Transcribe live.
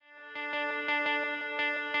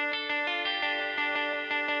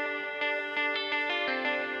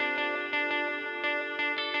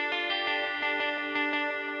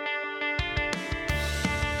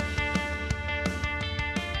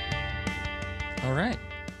All right.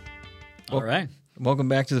 All right. Welcome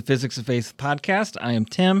back to the Physics of Faith podcast. I am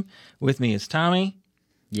Tim. With me is Tommy.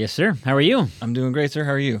 Yes, sir. How are you? I'm doing great, sir.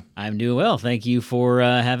 How are you? I'm doing well. Thank you for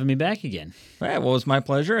having me back again. All right. Well, it's my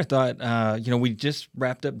pleasure. I thought, we just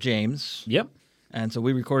wrapped up James. Yep. And so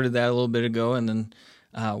we recorded that a little bit ago, and then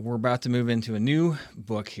we're about to move into a new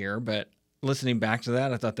book here. But listening back to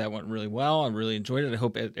that, I thought that went really well. I really enjoyed it. I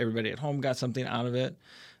hope everybody at home got something out of it.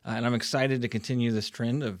 And I'm excited to continue this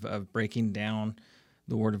trend of breaking down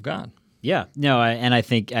the Word of God. Yeah. No, I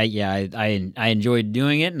think I enjoyed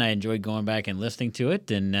doing it, and I enjoyed going back and listening to it.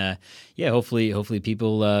 And hopefully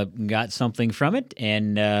people got something from it.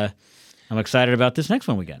 And I'm excited about this next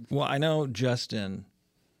one we got. Well, I know Justin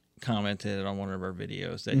commented on one of our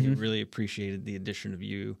videos that he really appreciated the addition of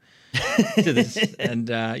you to this. And,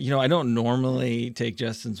 I don't normally take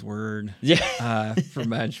Justin's word for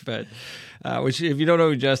much, but which if you don't know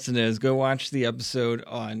who Justin is, go watch the episode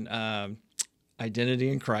on identity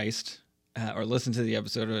in Christ. Or listen to the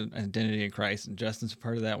episode on Identity in Christ, and Justin's a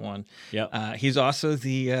part of that one. Yep. He's also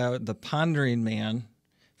the pondering man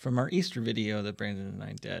from our Easter video that Brandon and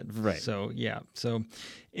I did. Right. So, yeah. So,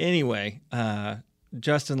 anyway,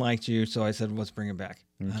 Justin liked you, so I said, let's bring him back.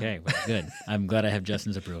 Okay, well, good. I'm glad I have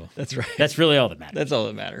Justin's approval. That's right. That's really all that matters. That's all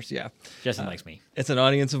that matters, yeah. Justin likes me. It's an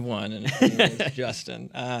audience of one, and it's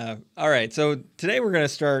Justin. All right, so today we're going to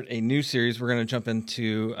start a new series. We're going to jump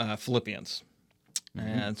into Philippians.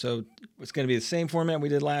 And so it's going to be the same format we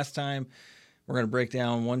did last time. We're going to break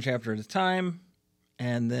down one chapter at a time,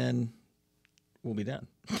 and then we'll be done.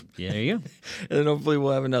 Yeah, there you go. And then hopefully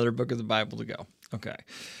we'll have another book of the Bible to go. Okay.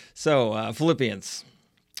 So Philippians.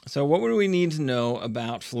 So what would we need to know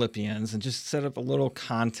about Philippians? And just set up a little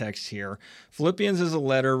context here. Philippians is a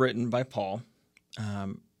letter written by Paul.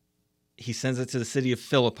 He sends it to the city of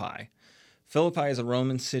Philippi. Philippi is a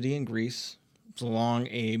Roman city in Greece. It's along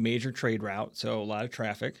a major trade route, so a lot of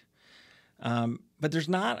traffic. But there's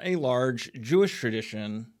not a large Jewish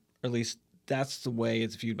tradition, or at least that's the way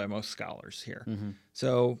it's viewed by most scholars here.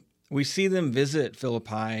 So we see them visit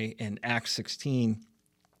Philippi in Acts 16,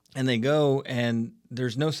 and they go, and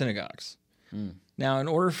there's no synagogues. Now, in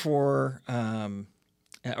order for,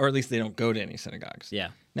 or at least they don't go to any synagogues.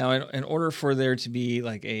 Yeah. Now, in order for there to be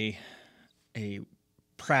like a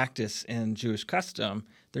practice in Jewish custom,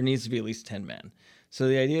 there needs to be at least 10 men. So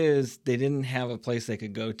the idea is they didn't have a place they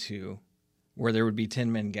could go to where there would be 10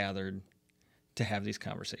 men gathered to have these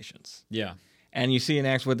conversations. Yeah. And you see in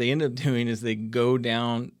Acts what they end up doing is they go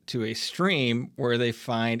down to a stream where they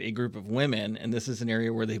find a group of women, and this is an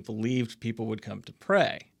area where they believed people would come to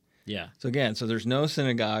pray. Yeah. So again, there's no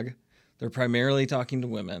synagogue. They're primarily talking to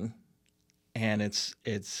women, and it's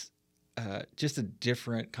just a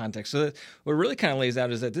different context. So what it really kind of lays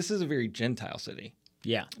out is that this is a very Gentile city.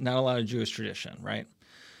 Yeah. Not a lot of Jewish tradition, right?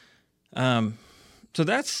 So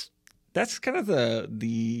that's kind of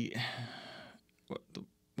the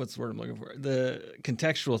what's the word I'm looking for? The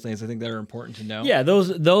contextual things I think that are important to know. Yeah,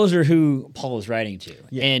 those are who Paul is writing to.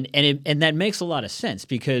 Yeah. And that makes a lot of sense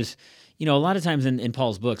because, a lot of times in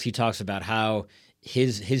Paul's books he talks about how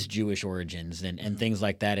his Jewish origins and things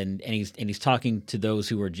like that, and he's talking to those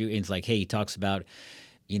who are Jews. It's like, hey, he talks about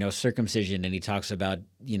circumcision, and he talks about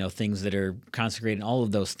things that are consecrated, and all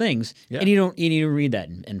of those things, and you need to read that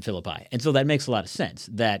in Philippi, and so that makes a lot of sense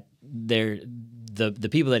that the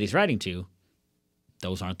people that he's writing to,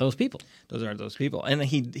 those aren't those people. Those aren't those people, and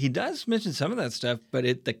he does mention some of that stuff,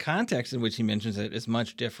 but the context in which he mentions it is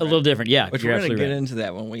much different, a little different, yeah. Which we're going to get into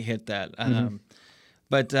that when we hit that.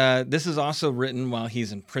 But this is also written while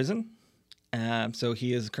he's in prison. So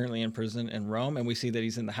he is currently in prison in Rome, and we see that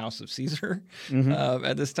he's in the house of Caesar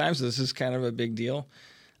at this time. So this is kind of a big deal.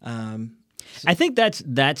 I think that's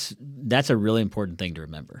a really important thing to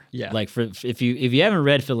remember. Yeah. Like if you haven't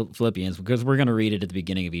read Philippians, because we're going to read it at the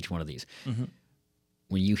beginning of each one of these.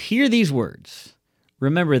 When you hear these words,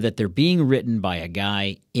 remember that they're being written by a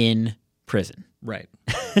guy in prison. Right.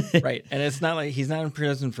 Right. And it's not like he's not in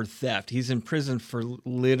prison for theft. He's in prison for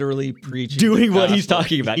literally preaching. Doing what he's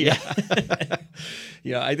talking about. Yeah.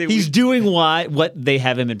 I think he's doing what they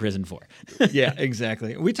have him in prison for. Yeah,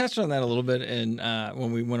 exactly. We touched on that a little bit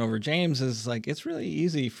when we went over James. Is like it's really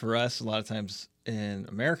easy for us a lot of times in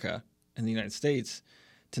America, in the United States,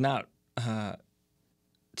 to not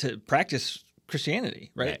to practice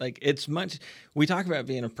Christianity, right? Like it's much, we talk about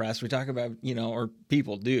being oppressed. We talk about, or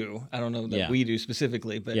people do, I don't know that we do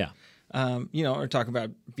specifically, but, or talk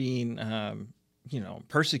about being,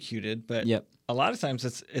 persecuted, but a lot of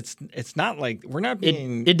times it's not like we're not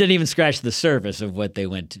being, it didn't even scratch the surface of what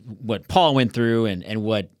what Paul went through and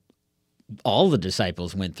what all the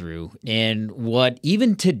disciples went through and what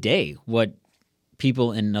even today, what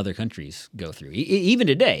people in other countries go through, even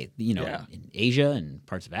today, Yeah. in Asia and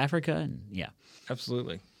parts of Africa. And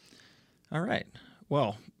Absolutely. All right.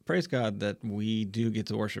 Well, praise God that we do get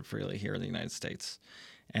to worship freely here in the United States,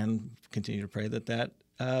 and continue to pray that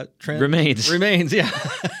trend remains. Yeah.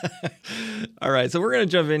 All right. So we're going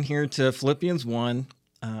to jump in here to Philippians 1.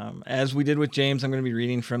 As we did with James, I'm going to be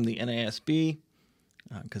reading from the NASB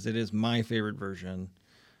because it is my favorite version.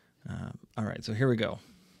 All right. So here we go.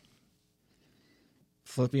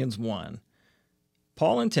 Philippians 1.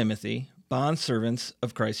 Paul and Timothy, bondservants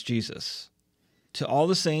of Christ Jesus, to all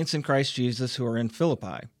the saints in Christ Jesus who are in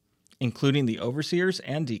Philippi, including the overseers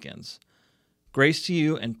and deacons, grace to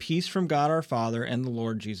you and peace from God our Father and the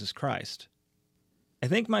Lord Jesus Christ. I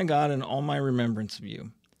thank my God in all my remembrance of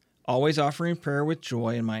you, always offering prayer with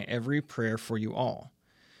joy in my every prayer for you all,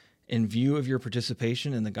 in view of your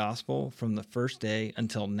participation in the gospel from the first day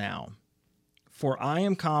until now. For I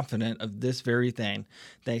am confident of this very thing,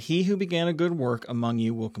 that he who began a good work among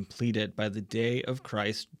you will complete it by the day of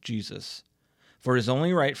Christ Jesus. For it is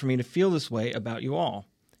only right for me to feel this way about you all,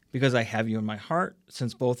 because I have you in my heart,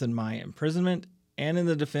 since both in my imprisonment and in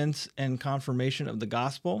the defense and confirmation of the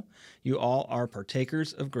gospel, you all are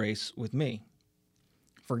partakers of grace with me.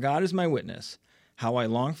 For God is my witness, how I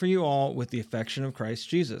long for you all with the affection of Christ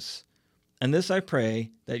Jesus. And this I pray,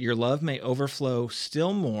 that your love may overflow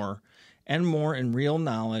still more and more in real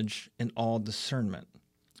knowledge and all discernment,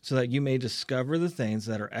 so that you may discover the things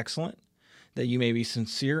that are excellent, that you may be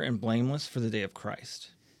sincere and blameless for the day of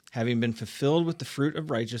Christ, having been fulfilled with the fruit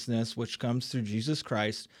of righteousness which comes through Jesus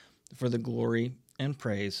Christ for the glory and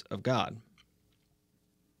praise of God.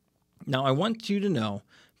 Now I want you to know,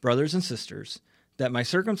 brothers and sisters, that my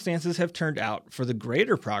circumstances have turned out for the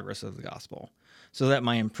greater progress of the gospel, so that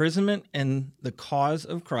my imprisonment in the cause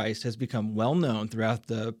of Christ has become well known throughout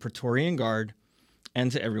the Praetorian Guard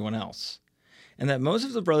and to everyone else, and that most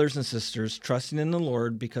of the brothers and sisters, trusting in the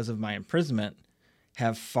Lord because of my imprisonment,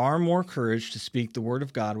 have far more courage to speak the word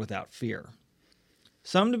of God without fear.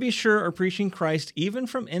 Some, to be sure, are preaching Christ even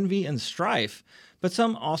from envy and strife, but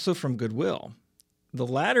some also from goodwill. The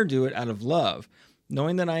latter do it out of love,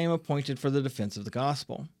 knowing that I am appointed for the defense of the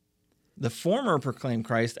gospel. The former proclaim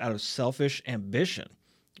Christ out of selfish ambition,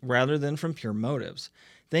 rather than from pure motives,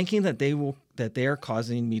 thinking that they are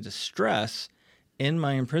causing me distress in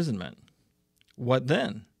my imprisonment. What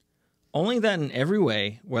then? Only that in every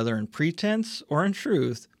way, whether in pretense or in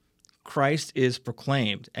truth, Christ is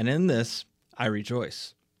proclaimed, and in this I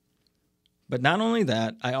rejoice. But not only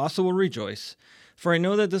that, I also will rejoice, for I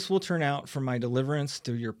know that this will turn out for my deliverance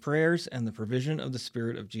through your prayers and the provision of the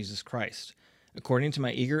Spirit of Jesus Christ, according to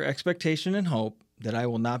my eager expectation and hope that I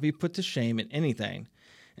will not be put to shame in anything,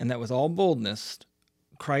 and that with all boldness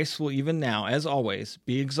Christ will even now, as always,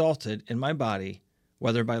 be exalted in my body,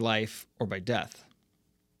 whether by life or by death.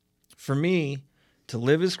 For me, to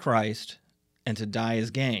live is Christ, and to die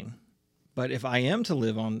is gain. But if I am to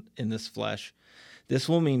live on in this flesh, this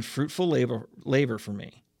will mean fruitful labor for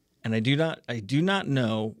me, and I do not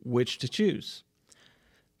know which to choose.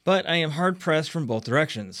 But I am hard pressed from both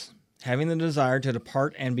directions, having the desire to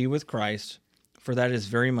depart and be with Christ, for that is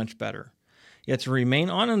very much better. Yet to remain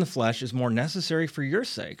on in the flesh is more necessary for your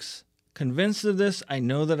sakes. Convinced of this, I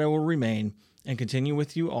know that I will remain and continue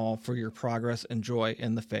with you all for your progress and joy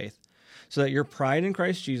in the faith, so that your pride in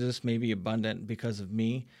Christ Jesus may be abundant because of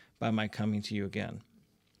me by my coming to you again.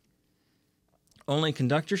 Only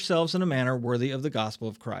conduct yourselves in a manner worthy of the gospel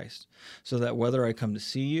of Christ, so that whether I come to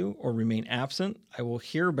see you or remain absent, I will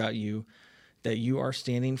hear about you, that you are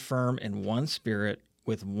standing firm in one spirit,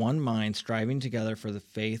 with one mind, striving together for the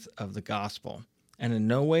faith of the gospel, and in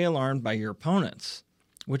no way alarmed by your opponents,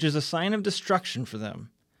 which is a sign of destruction for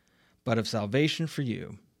them, but of salvation for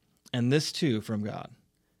you, and this too from God.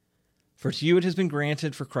 For to you it has been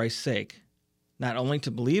granted for Christ's sake, not only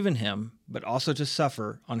to believe in him, but also to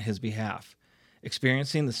suffer on his behalf,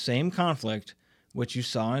 experiencing the same conflict which you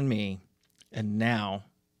saw in me, and now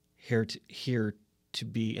here to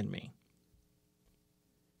be in me.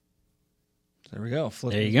 There we go.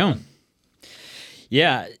 There you go.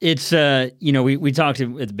 Yeah, it's we talked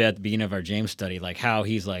at the beginning of our James study, like how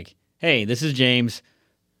he's like, hey, this is James,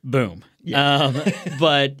 boom. Yeah.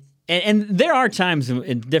 But and there are times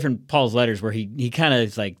in different Paul's letters where he kind of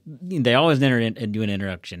is like, they always enter in and do an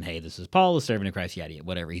introduction. Hey, this is Paul, the servant of Christ, yada, yada,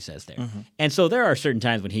 whatever he says there. Mm-hmm. And so there are certain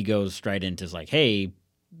times when he goes straight into like, hey,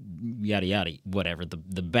 yada, yada, whatever the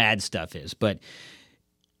bad stuff is. But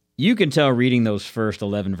you can tell reading those first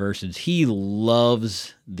 11 verses, he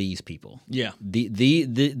loves these people. Yeah.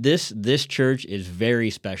 This church is very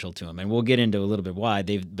special to him, and we'll get into a little bit why.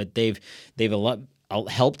 They've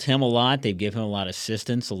helped him a lot. They've given him a lot of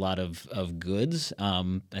assistance, a lot of goods.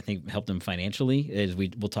 I think helped him financially, as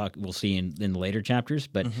we'll see in the later chapters.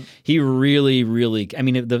 But he really, really. I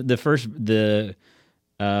mean, verse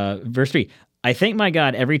 3. I thank my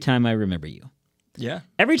God every time I remember you. Yeah.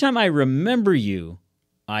 Every time I remember you,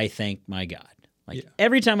 I thank my God.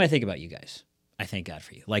 Every time I think about you guys, I thank God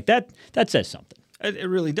for you. Like that says something. It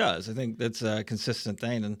really does. I think that's a consistent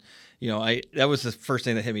thing. And, that was the first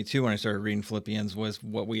thing that hit me too when I started reading Philippians, was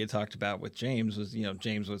what we had talked about with James was,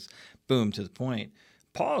 James was boom to the point.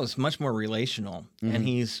 Paul is much more relational, and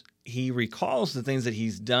he recalls the things that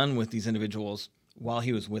he's done with these individuals while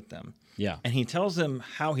he was with them. Yeah. And he tells them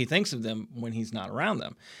how he thinks of them when he's not around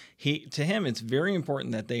them. To him, it's very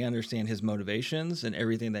important that they understand his motivations and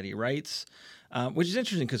everything that he writes, which is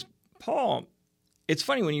interesting because Paul, it's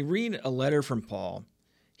funny, when you read a letter from Paul,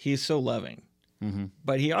 he's so loving.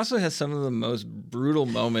 But he also has some of the most brutal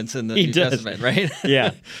moments in the New Testament, right?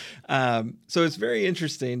 Yeah. So it's very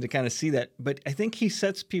interesting to kind of see that. But I think he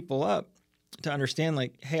sets people up to understand,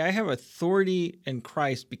 like, hey, I have authority in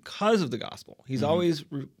Christ because of the gospel. He's always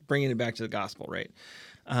bringing it back to the gospel, right?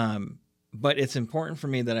 But it's important for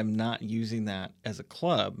me that I'm not using that as a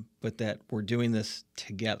club, but that we're doing this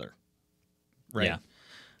together, right?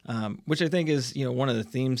 Yeah. Which I think is, one of the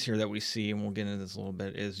themes here that we see, and we'll get into this a little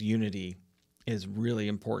bit, is unity is really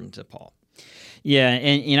important to Paul. Yeah,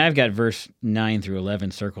 and I've got verse 9 through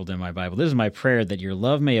 11 circled in my Bible. This is my prayer, that your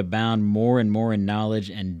love may abound more and more in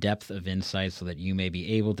knowledge and depth of insight, so that you may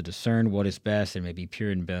be able to discern what is best and may be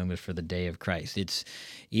pure and blameless for the day of Christ.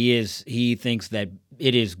 He thinks that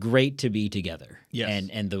it is great to be together. Yes.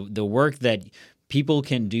 And the work that people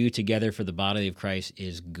can do together for the body of Christ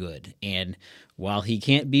is good. And while he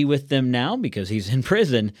can't be with them now because he's in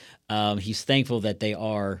prison, he's thankful that they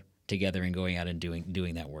are together and going out and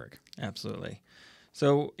doing that work. Absolutely.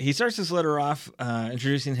 So he starts this letter off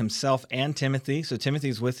introducing himself and Timothy. So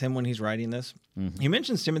Timothy's with him when he's writing this. He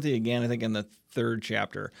mentions Timothy again, I think, in the 3rd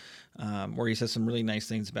chapter, where he says some really nice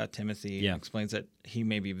things about Timothy. Yeah. Explains that he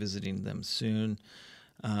may be visiting them soon.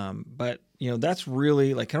 But, that's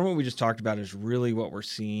really, like, kind of what we just talked about is really what we're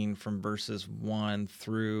seeing from verses 1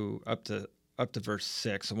 through up to verse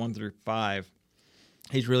 6, so 1 through 5.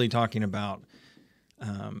 He's really talking about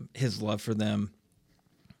his love for them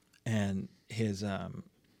and his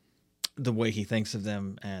the way he thinks of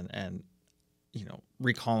them, and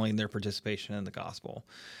recalling their participation in the gospel.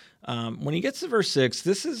 When he gets to verse 6,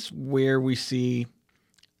 this is where we see,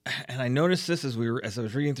 and I noticed this as I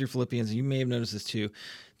was reading through Philippians, and you may have noticed this too,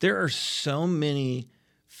 there are so many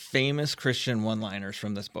famous Christian one-liners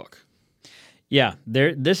from this book. Yeah,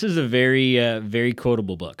 this is a very very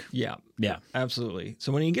quotable book. Yeah. Yeah. Absolutely.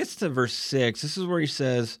 So when he gets to verse 6, this is where he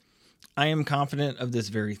says, I am confident of this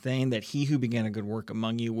very thing, that he who began a good work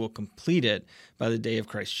among you will complete it by the day of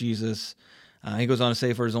Christ Jesus. He goes on to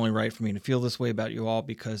say, for it is only right for me to feel this way about you all,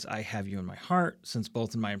 because I have you in my heart, since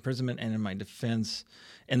both in my imprisonment and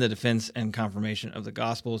in the defense and confirmation of the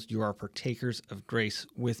gospels, you are partakers of grace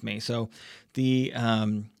with me. So the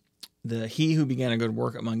he who began a good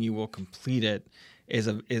work among you will complete it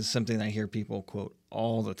is something that I hear people quote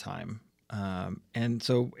all the time. And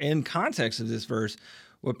so in context of this verse,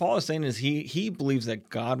 what Paul is saying is he believes that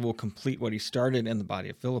God will complete what he started in the body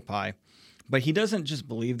of Philippi, but he doesn't just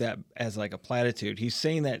believe that as like a platitude. He's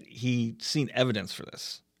saying that he's seen evidence for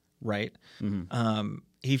this, right?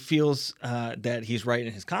 He feels that he's right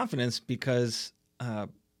in his confidence because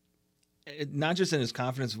not just in his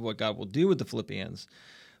confidence of what God will do with the Philippians,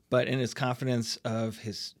 but in his confidence of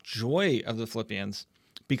his joy of the Philippians,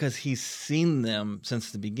 because he's seen them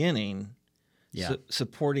since the beginning,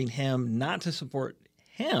 supporting him, not to support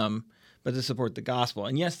him, but to support the gospel.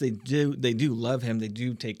 And yes, they do love him. They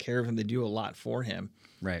do take care of him. They do a lot for him.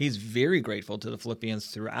 Right. He's very grateful to the Philippians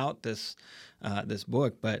throughout this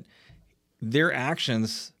book, but their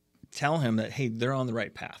actions tell him that, hey, they're on the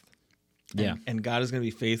right path. And God is going to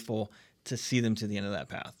be faithful to see them to the end of that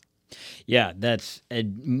path. Yeah, that's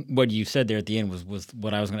what you said there at the end was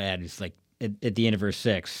what I was going to add. It's like at the end of verse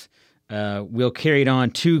 6, we'll carry it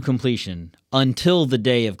on to completion until the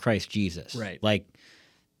day of Christ Jesus. Right. Like,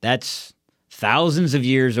 that's thousands of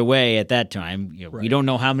years away at that time. Right. We don't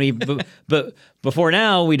know how many, but before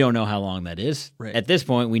now, we don't know how long that is. Right. At this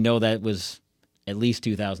point, we know that was at least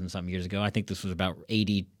 2,000-some years ago. I think this was about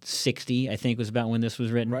 80, 60, I think was about when this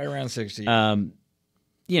was written. Right around 60.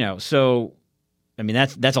 So, I mean,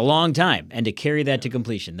 that's a long time. And to carry that to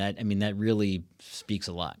completion, that really speaks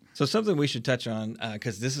a lot. So something we should touch on,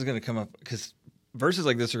 because this is going to come up, because verses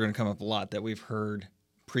like this are going to come up a lot that we've heard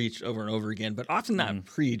preached over and over again, but often not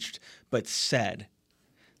preached, but said.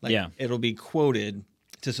 Like, it'll be quoted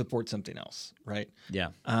to support something else, right? Yeah.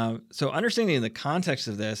 So understanding the context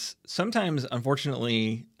of this, sometimes,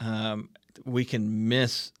 unfortunately, we can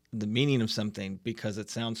miss the meaning of something because it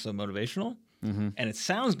sounds so motivational, and it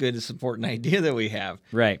sounds good to support an idea that we have.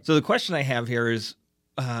 Right. So the question I have here is,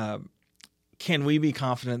 can we be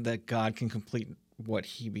confident that God can complete what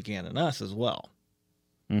he began in us as well?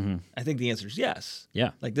 I think the answer is yes.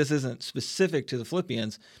 Yeah. Like, this isn't specific to the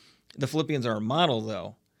Philippians. The Philippians are a model,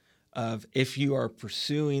 though, of if you are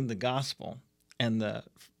pursuing the gospel and the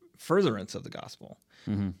furtherance of the gospel,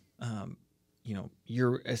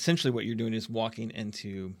 you're essentially what you're doing is walking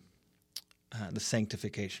into the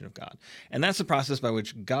sanctification of God. And that's the process by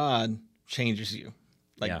which God changes you.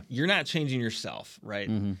 Like, you're not changing yourself, right?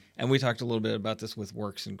 And we talked a little bit about this with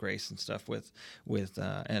works and grace and stuff with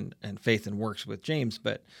and faith and works with James,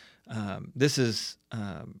 but this is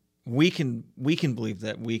we can believe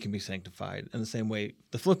that we can be sanctified in the same way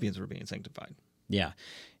the Philippians were being sanctified. Yeah,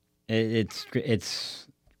 it's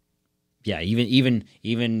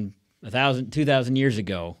even 1,000, 2,000 years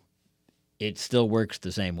ago, it still works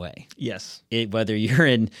the same way. Yes, Whether you're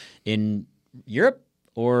in Europe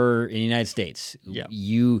or in the United States,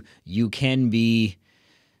 you can be.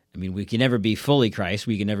 I mean, we can never be fully Christ.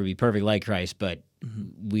 We can never be perfect like Christ, but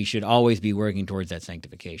we should always be working towards that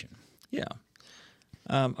sanctification. Yeah.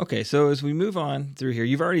 Okay, so as we move on through here,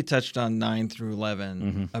 you've already touched on 9 through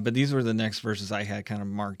 11, but these were the next verses I had kind of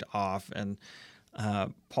marked off, and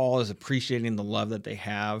Paul is appreciating the love that they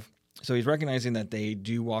have. So he's recognizing that they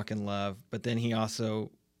do walk in love, but then he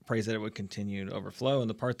also prays that it would continue to overflow. And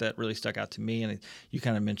the part that really stuck out to me, and you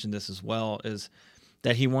kind of mentioned this as well, is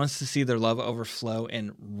that he wants to see their love overflow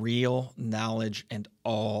in real knowledge and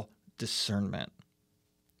all discernment,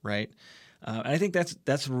 right? And I think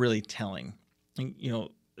that's really telling. And,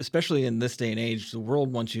 especially in this day and age, the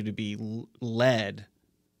world wants you to be led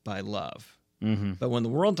by love. But when the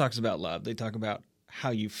world talks about love, they talk about how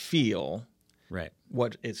you feel, right?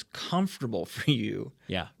 What is comfortable for you,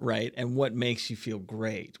 right? And what makes you feel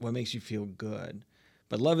great, what makes you feel good.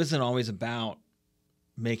 But love isn't always about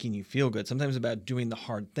making you feel good. Sometimes it's about doing the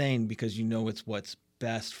hard thing because you know it's what's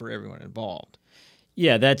best for everyone involved.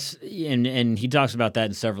 Yeah, that's and he talks about that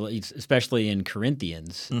in several, especially in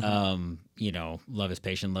Corinthians. Love is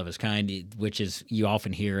patient, love is kind, which is you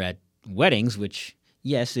often hear at weddings. Which,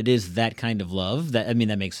 yes, it is that kind of love. That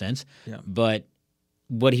makes sense. Yeah. But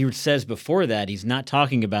what he says before that, he's not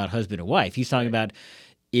talking about husband and wife. He's talking about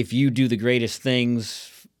if you do the greatest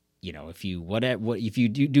things, if you if you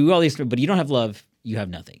do all these, but you don't have love, you have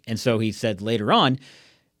nothing. And so he said later on,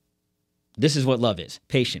 this is what love is: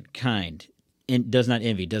 patient, kind. And does not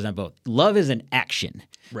envy, does not boast. Love is an action.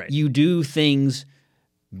 Right. You do things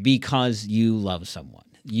because you love someone.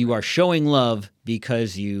 You are showing love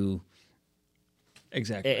because you,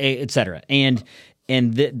 exactly, etc. And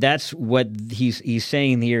that's what he's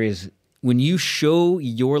saying here is when you show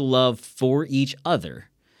your love for each other,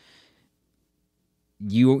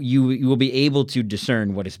 you will be able to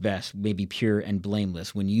discern what is best, maybe pure and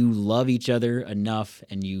blameless. When you love each other enough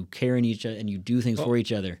and you care in each other and you do things for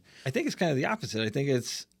each other. I think it's kind of the opposite. I think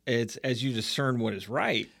it's as you discern what is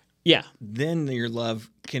right. Yeah. Then your love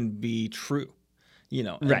can be true,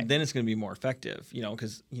 and right. Then it's going to be more effective,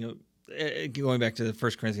 because, going back to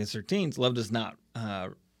 1 Corinthians 13, love does not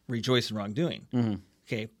rejoice in wrongdoing.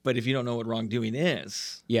 Okay, but if you don't know what wrongdoing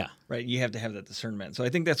is, right, you have to have that discernment. So I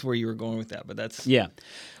think that's where you were going with that. But that's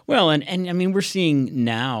well, and I mean we're seeing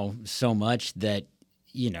now so much that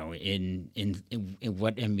in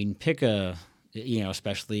what pick a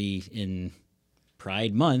especially in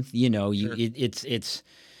Pride Month, it's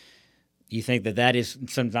you think that is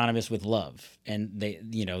synonymous with love, and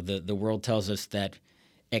the world tells us that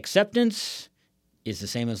acceptance is the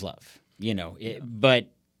same as love, but.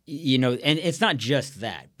 And it's not just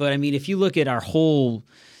that, but I mean, if you look at our whole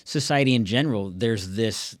society in general, there's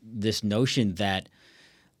this notion that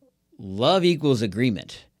love equals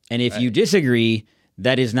agreement, and if you disagree,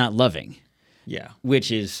 that is not loving. Yeah,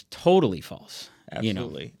 which is totally false.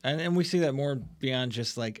 Absolutely, and we see that more beyond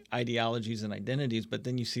just like ideologies and identities, but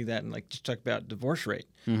then you see that in just talk about divorce rate.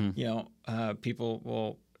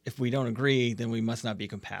 People if we don't agree, then we must not be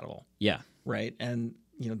compatible. Yeah, right, and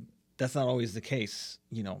that's not always the case.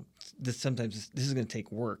 Sometimes this is going to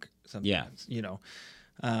take work. Sometimes,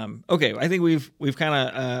 okay, I think we've kind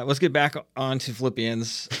of let's get back onto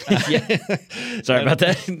Philippians. Sorry about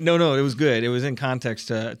that. No, it was good. It was in context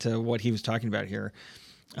to what he was talking about here,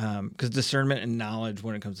 because discernment and knowledge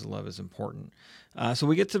when it comes to love is important. So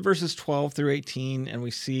we get to verses 12 through 18, and we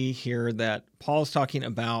see here that Paul is talking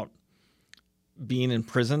about being in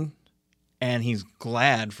prison, and he's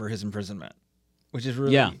glad for his imprisonment, which is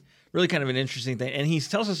really really kind of an interesting thing. And he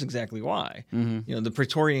tells us exactly why. The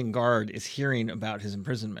Praetorian Guard is hearing about his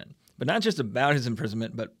imprisonment, but not just about his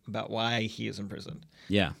imprisonment, but about why he is imprisoned.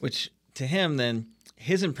 Yeah. Which to him, then,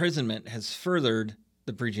 his imprisonment has furthered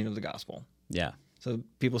the preaching of the gospel. Yeah. So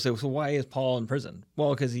people say, so why is Paul in prison?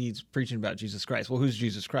 Well, because he's preaching about Jesus Christ. Well, who's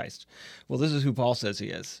Jesus Christ? Well, this is who Paul says he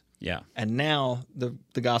is. Yeah. And now the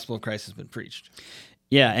gospel of Christ has been preached.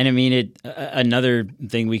 Yeah, and I mean, another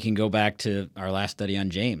thing we can go back to our last study on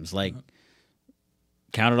James, like,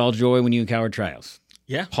 count it all joy when you encounter trials.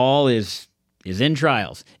 Yeah. Paul is in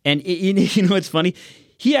trials. And you know what's funny?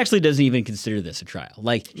 He actually doesn't even consider this a trial.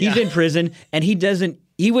 Like, he's in prison, and he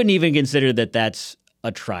wouldn't even consider that that's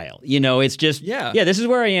a trial. It's just, this is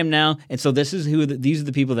where I am now, and so this is these are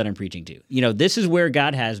the people that I'm preaching to. This is where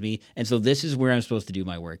God has me, and so this is where I'm supposed to do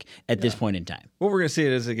my work at this point in time. Well, we're going to see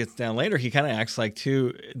it as it gets down later. He kind of acts like,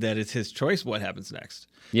 too, that it's his choice what happens next.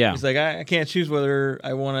 Yeah. He's like, I can't choose whether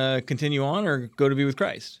I want to continue on or go to be with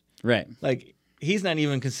Christ. Right. Like, he's not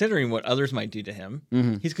even considering what others might do to him.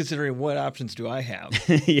 He's considering what options do I have?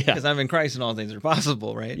 Yeah. Because I'm in Christ and all things are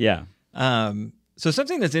possible, right? Yeah. So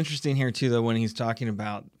something that's interesting here too, though, when he's talking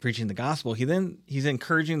about preaching the gospel, he's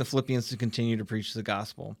encouraging the Philippians to continue to preach the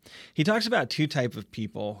gospel. He talks about two types of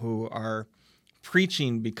people who are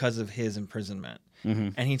preaching because of his imprisonment,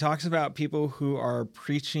 and he talks about people who are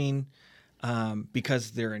preaching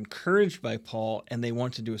because they're encouraged by Paul and they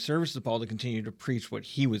want to do a service to Paul to continue to preach what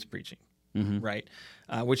he was preaching, right?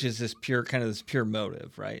 Which is this pure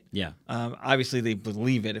motive, right? Yeah. Obviously, they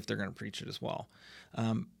believe it if they're going to preach it as well.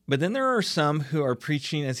 But then there are some who are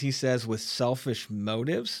preaching, as he says, with selfish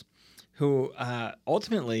motives, who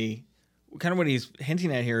ultimately, kind of what he's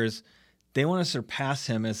hinting at here is they want to surpass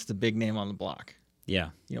him as the big name on the block. Yeah.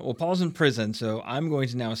 Well, Paul's in prison, so I'm going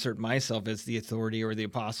to now assert myself as the authority or the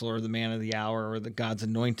apostle or the man of the hour or the God's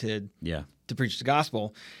anointed to preach the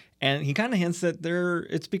gospel. And he kind of hints that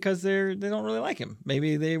it's because they don't really like him.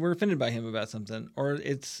 Maybe they were offended by him about something, or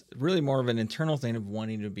it's really more of an internal thing of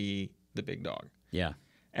wanting to be the big dog. Yeah.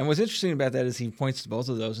 And what's interesting about that is he points to both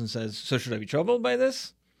of those and says, so should I be troubled by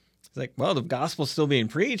this? It's like, well, the gospel's still being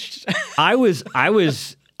preached. I've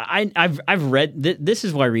read, this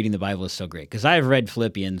is why reading the Bible is so great, because I've read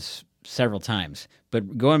Philippians several times,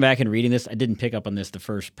 but going back and reading this, I didn't pick up on this the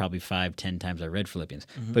first probably 5-10 times I read Philippians,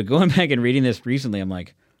 but going back and reading this recently, I'm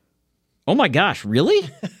like, oh my gosh, really?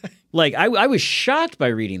 Like, I was shocked by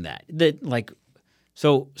reading that like,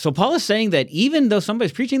 so Paul is saying that even though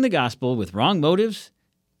somebody's preaching the gospel with wrong motives,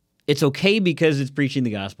 it's okay because it's preaching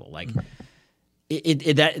the gospel. Like,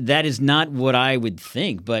 that is not what I would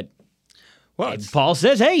think, but Paul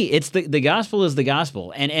says, hey, it's the gospel is the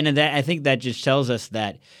gospel. And that, I think that just tells us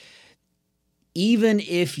that even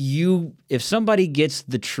if somebody gets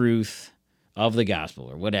the truth of the gospel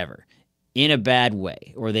or whatever in a bad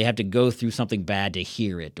way, or they have to go through something bad to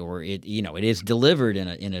hear it, or it is delivered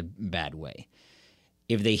in a bad way,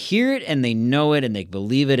 if they hear it and they know it and they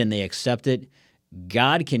believe it and they accept it,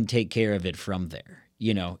 God can take care of it from there.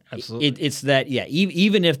 Absolutely. It's that,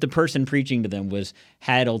 even if the person preaching to them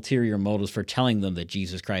had ulterior motives for telling them that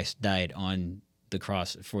Jesus Christ died on the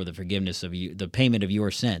cross for the forgiveness of you, the payment of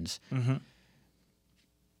your sins.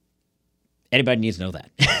 Anybody needs to know that.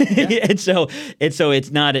 and so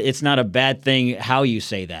it's not a bad thing how you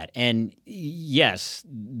say that. And yes,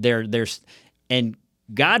 there's and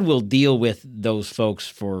God will deal with those folks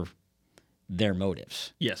for their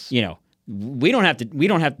motives. Yes. We don't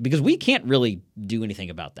have because we can't really do anything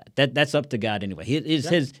about that. That's up to God anyway.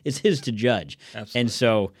 It's his to judge. Absolutely. And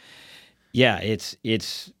so,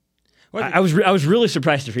 it's. Well, I was really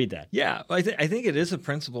surprised to read that. Yeah, I think it is a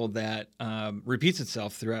principle that repeats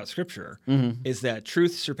itself throughout Scripture. Is that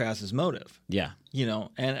truth surpasses motive. Yeah.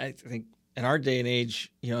 And I think in our day and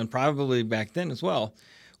age, and probably back then as well,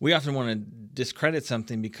 we often want to discredit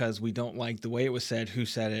something because we don't like the way it was said, who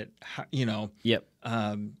said it, Yep.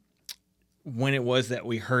 When it was that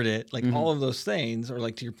we heard it, like all of those things, or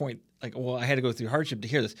like to your point, like, well, I had to go through hardship to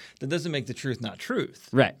hear this. That doesn't make the truth not truth.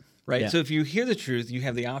 Right. Right. Yeah. So if you hear the truth, you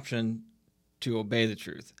have the option to obey the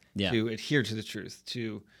truth, Yeah. to adhere to the truth,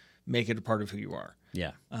 to make it a part of who you are.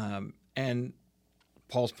 Yeah. And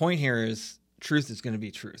Paul's point here is truth is going to be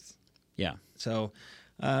truth. Yeah. So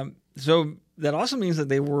that also means that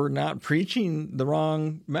they were not preaching the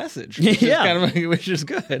wrong message, which is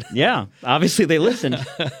good. Yeah. Obviously, they listened.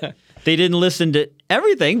 They didn't listen to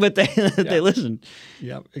everything, but they listened.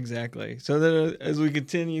 Yep, exactly. So then as we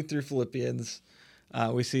continue through Philippians,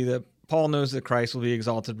 we see that Paul knows that Christ will be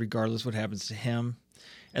exalted regardless what happens to him.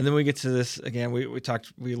 And then we get to this again. We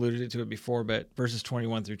alluded to it before, but verses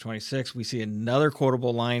 21 through 26, we see another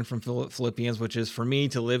quotable line from Philippians, which is, "For me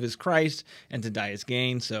to live is Christ, and to die is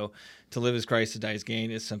gain." So, to live is Christ, to die is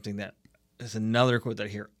gain is something that is another quote that I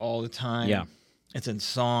hear all the time. Yeah, it's in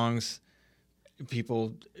songs.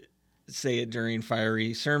 People say it during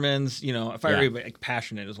fiery sermons. Fiery, but like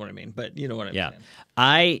passionate is what I mean. But you know what I'm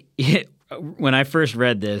saying. When I first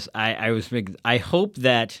read this, I was thinking, I hope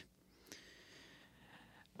that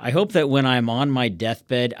when I'm on my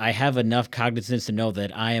deathbed, I have enough cognizance to know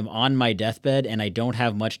that I am on my deathbed and I don't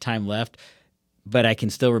have much time left, but I can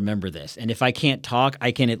still remember this. And if I can't talk,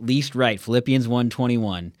 I can at least write Philippians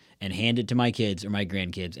 1:21 and hand it to my kids or my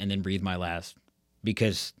grandkids and then breathe my last,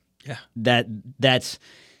 because that's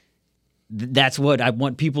what I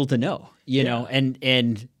want people to know, you know,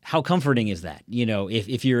 and how comforting is that,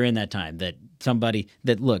 if you're in that time, that somebody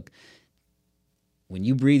that, look, when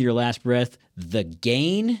you breathe your last breath, the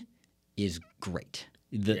gain is great.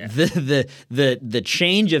 The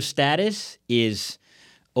change of status is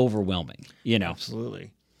overwhelming,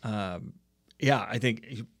 Absolutely. I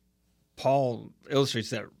think Paul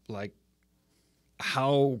illustrates that, like,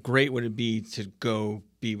 how great would it be to go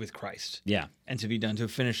be with Christ? Yeah. And to be done, to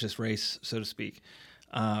finish this race, so to speak.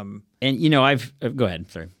 And, go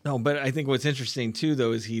ahead. Sorry. No, but I think what's interesting too,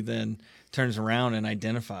 though, is he then turns around and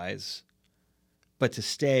identifies, but to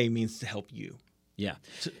stay means to help you. Yeah.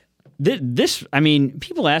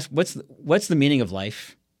 People ask, what's the meaning of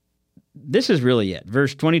life? This is really it.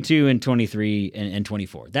 Verse 22 and 23 and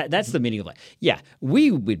 24. That's the meaning of life. Yeah,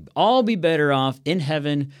 we would all be better off in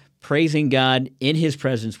heaven praising God in his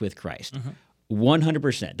presence with Christ.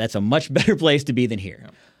 100%. That's a much better place to be than here.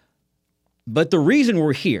 Yeah. But the reason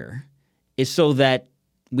we're here is so that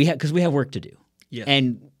because we have work to do. Yes.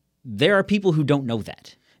 And there are people who don't know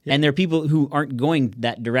that. Yeah. And there are people who aren't going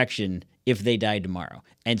that direction if they died tomorrow.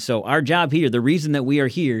 And so our job here, the reason that we are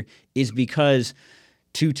here, is because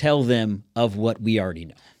to tell them of what we already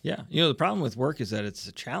know. Yeah. The problem with work is that it's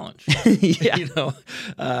a challenge. Yeah.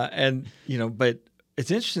 But it's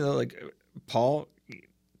interesting though, like Paul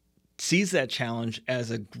sees that challenge as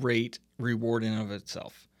a great reward in and of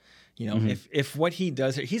itself. If what he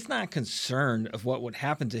does, he's not concerned of what would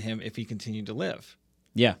happen to him if he continued to live.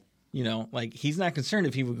 Yeah. Like he's not concerned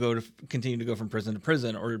if he would continue to go from prison to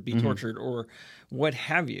prison or be tortured or what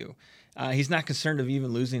have you. He's not concerned of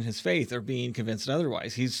even losing his faith or being convinced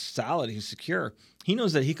otherwise. He's solid. He's secure. He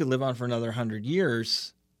knows that he could live on for another 100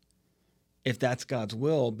 years if that's God's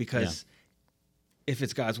will, because if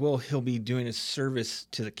it's God's will, he'll be doing a service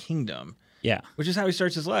to the kingdom. Yeah. Which is how he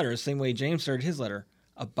starts his letter, the same way James started his letter,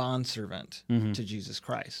 a bondservant to Jesus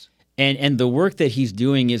Christ. And the work that he's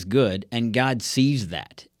doing is good, and God sees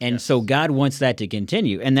that. And so God wants that to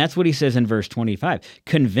continue. And that's what he says in verse 25.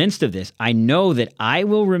 Convinced of this, I know that I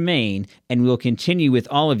will remain and will continue with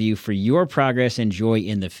all of you for your progress and joy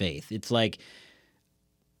in the faith. It's like,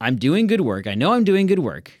 I'm doing good work. I know I'm doing good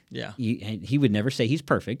work. Yeah. He would never say he's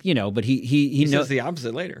perfect, but he knows says the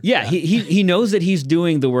opposite later. Yeah, he knows that he's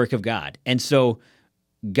doing the work of God. And so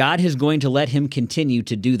God is going to let him continue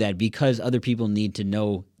to do that because other people need to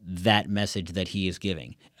know that message that he is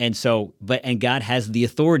giving. And so, and God has the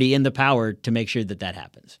authority and the power to make sure that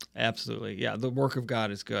happens. Absolutely. Yeah. The work of God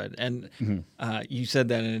is good. And you said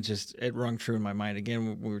that, and it rung true in my mind. Again,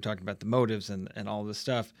 when we were talking about the motives and all this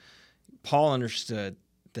stuff, Paul understood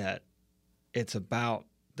that it's about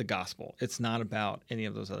the gospel. It's not about any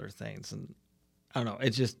of those other things. And I don't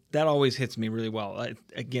know, that always hits me really well.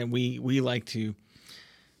 Again, we like to,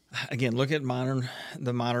 look at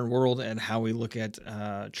the modern world and how we look at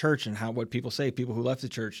church and what people say, people who left the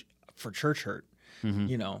church for church hurt.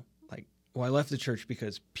 I left the church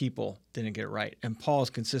because people didn't get it right. And Paul is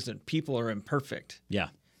consistent. People are imperfect. Yeah.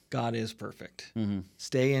 God is perfect.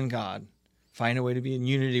 Stay in God. Find a way to be in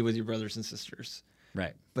unity with your brothers and sisters.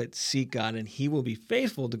 Right. But seek God, and he will be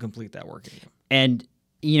faithful to complete that work in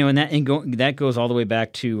you. And that goes all the way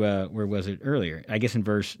back to where was it earlier? I guess in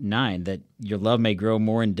verse 9, that your love may grow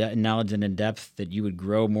more in knowledge and in depth, that you would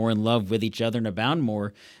grow more in love with each other and abound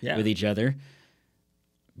more with each other,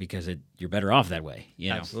 because you're better off that way.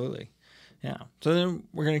 Absolutely. Yeah. So then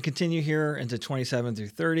we're going to continue here into 27 through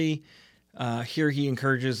 30. Here he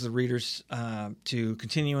encourages the readers to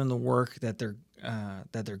continue in the work, that their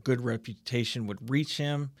good reputation would reach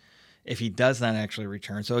him if he does not actually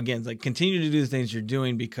return. So again, continue to do the things you're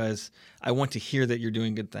doing because I want to hear that you're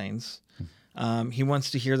doing good things. He wants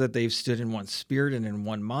to hear that they've stood in one spirit and in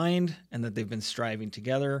one mind, and that they've been striving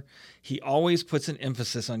together. He always puts an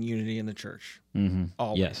emphasis on unity in the church.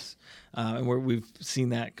 Always. Yes. And we've seen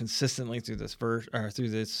that consistently through this verse or through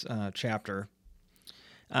this chapter.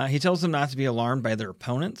 He tells them not to be alarmed by their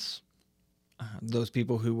opponents, those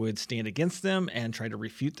people who would stand against them and try to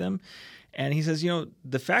refute them. And he says,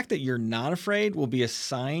 the fact that you're not afraid will be a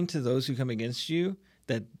sign to those who come against you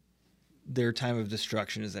that their time of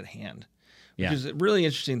destruction is at hand, which is a really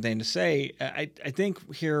interesting thing to say. I think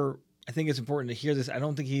it's important to hear this. I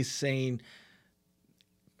don't think he's saying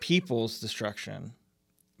people's destruction,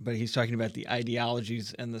 but he's talking about the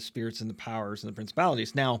ideologies and the spirits and the powers and the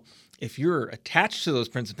principalities. Now, if you're attached to those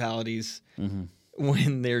principalities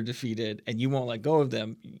when they're defeated and you won't let go of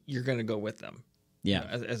them, you're going to go with them. Yeah,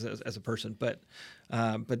 as a person. But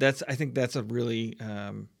I think that's a really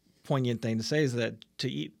poignant thing to say, is that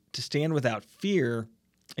to stand without fear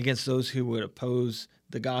against those who would oppose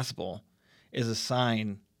the gospel is a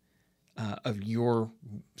sign of your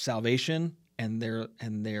salvation and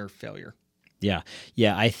their failure. Yeah.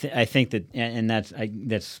 I think that, and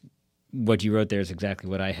that's what you wrote there is exactly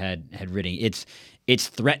what I had written. It's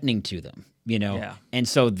threatening to them, Yeah. And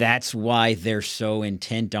so that's why they're so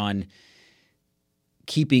intent on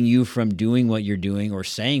keeping you from doing what you're doing or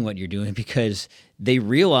saying what you're doing, because they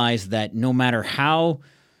realize that no matter how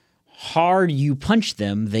hard you punch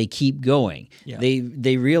them, they keep going. Yeah.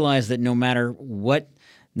 They realize that no matter what,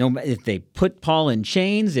 if they put Paul in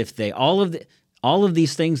chains, if they all of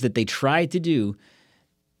these things that they try to do,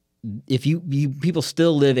 if you people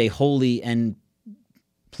still live a holy and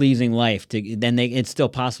pleasing life, then it's still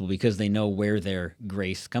possible because they know where their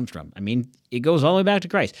grace comes from. I mean, it goes all the way back to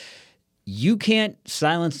Christ. You can't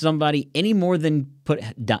silence somebody any more than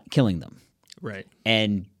killing them. Right.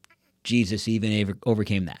 And Jesus even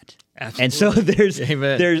overcame that. Absolutely. And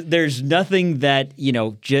so there's nothing that,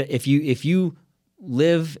 if you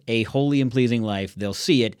live a holy and pleasing life, they'll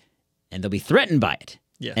see it and they'll be threatened by it.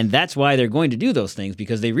 Yes. And that's why they're going to do those things,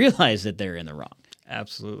 because they realize that they're in the wrong.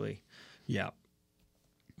 Absolutely. Yeah.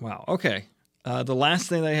 Wow. Okay. The last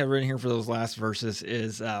thing that I have written here for those last verses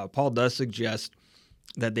is Paul does suggest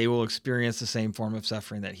that they will experience the same form of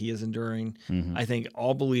suffering that he is enduring. Mm-hmm. I think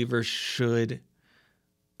all believers should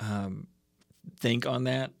think on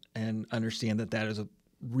that and understand that is a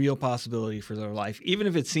real possibility for their life. Even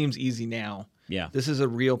if it seems easy now, this is a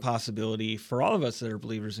real possibility for all of us that are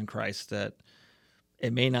believers in Christ, that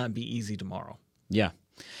it may not be easy tomorrow. Yeah.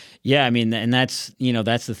 Yeah, I mean, and that's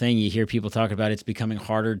the thing. You hear people talk about it's becoming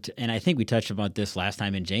harder to, and I think we touched about this last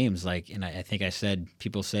time in James, and I think I said,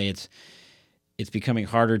 people say it's becoming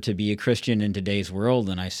harder to be a Christian in today's world,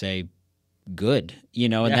 and I say, good,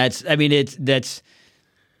 and that's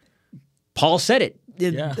Paul said it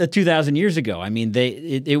 2,000 years ago. I mean,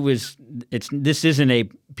 this isn't a,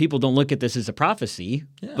 people don't look at this as a prophecy,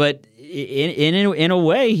 but in a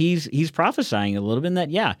way, he's prophesying a little bit in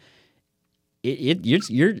that,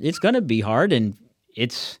 it's going to be hard, and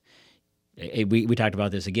we talked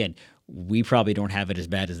about this again. We probably don't have it as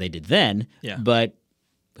bad as they did then, but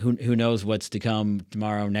who knows what's to come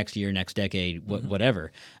tomorrow, next year, next decade,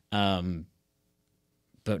 whatever.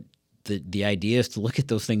 But the idea is to look at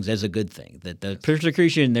those things as a good thing. That the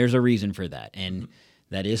persecution, there's a reason for that, and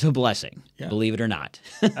that is a blessing, believe it or not.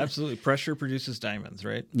 Absolutely, pressure produces diamonds,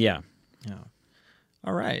 right? Yeah.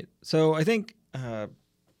 All right, so I think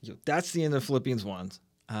that's the end of Philippians 1.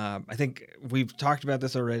 I think we've talked about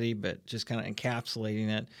this already, but just kind of encapsulating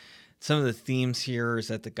it. Some of the themes here is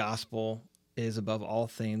that the gospel is above all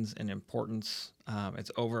things in importance.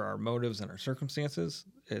 It's over our motives and our circumstances.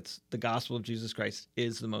 It's the gospel of Jesus Christ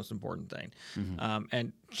is the most important thing.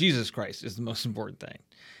 And Jesus Christ is the most important thing.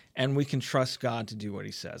 And we can trust God to do what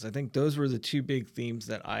he says. I think those were the two big themes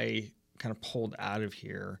that I kind of pulled out of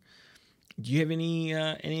here. Do you have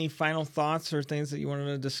any final thoughts or things that you wanted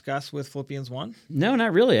to discuss with Philippians 1? No,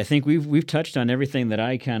 not really. I think we've touched on everything that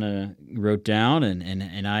I kind of wrote down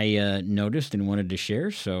and I noticed and wanted to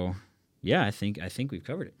share. So, yeah, I think we've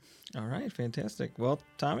covered it. All right, fantastic. Well,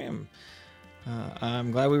 Tommy,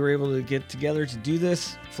 I'm glad we were able to get together to do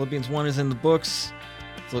this. Philippians 1 is in the books.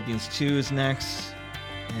 Philippians 2 is next,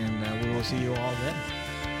 and we will see you all then.